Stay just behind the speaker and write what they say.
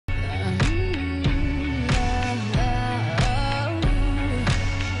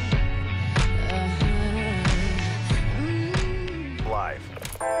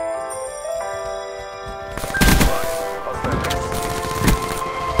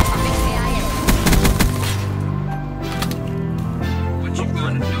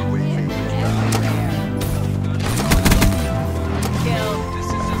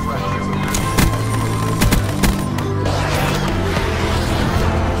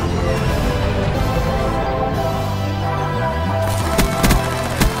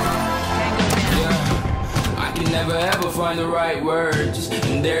find the right words.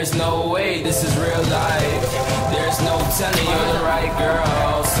 And there's no way this is real life. There's no telling you're the right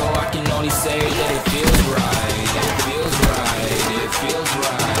girl, so I can only say that it feels right. It feels right. It feels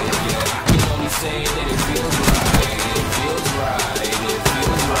right. Yeah, I can only say that it feels right. It feels right. It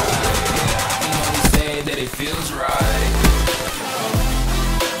feels right. Yeah, I can only say that it feels right.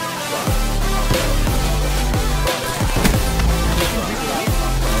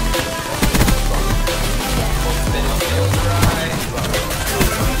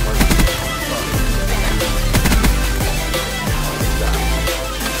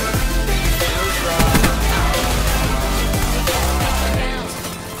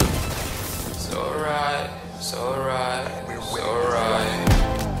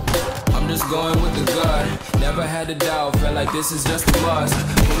 Going with the gut, never had a doubt, felt like this is just a must.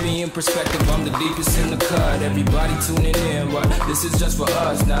 Put me in perspective, I'm the deepest in the cut. Everybody tuning in, but this is just for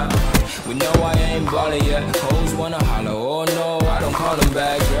us now. We know I ain't ballin' yet, hoes wanna holler, oh no, I don't call them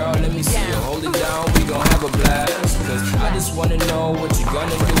back. Girl, let me see you hold it down, we gon' have a blast. Cause I just wanna know what you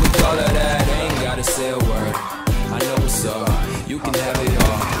gonna do with all of that. Ain't gotta say a word, I know what's up. You can have it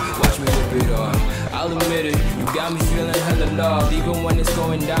all, watch me whip it up. I'll admit it, you got me feeling hella loved. Even when it's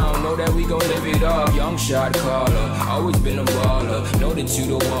going down, know that we gon' live it up. Young shot caller, always been a baller. Know that you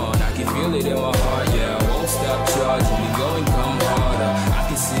the one, I can feel it in my heart, yeah. I won't stop charging, we going